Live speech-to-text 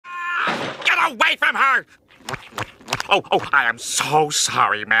away from her! Oh, I am so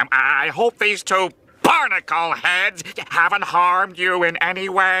sorry, ma'am. I hope these two barnacle heads haven't harmed you in any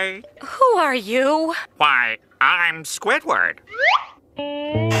way. Who are you? Why, I'm Squidward.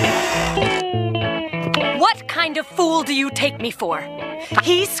 What kind of fool do you take me for?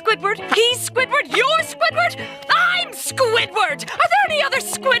 He's Squidward, you're Squidward, I'm Squidward! Are there any other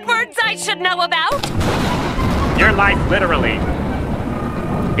Squidwards I should know about? Your life, literally,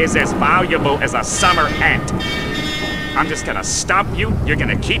 is as valuable as a summer ant. I'm just gonna stump you, you're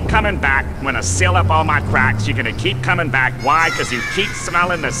gonna keep coming back. I'm gonna seal up all my cracks, you're gonna keep coming back. Why? Because you keep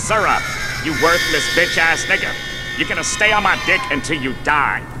smelling the syrup, you worthless bitch-ass nigga. You're gonna stay on my dick until you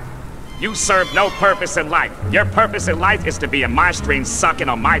die. You serve no purpose in life. Your purpose in life is to be in my stream sucking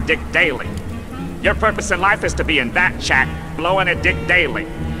on my dick daily. Your purpose in life is to be in that chat blowing a dick daily.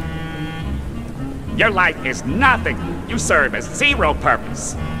 Your life is nothing. You serve as zero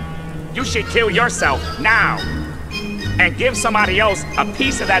purpose. You should kill yourself now and give somebody else a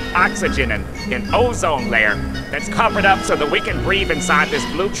piece of that oxygen and ozone layer that's covered up so that we can breathe inside this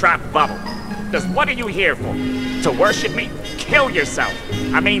blue trap bubble. Because what are you here for? To worship me? Kill yourself.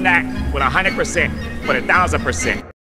 I mean that with 100%, with 1,000%.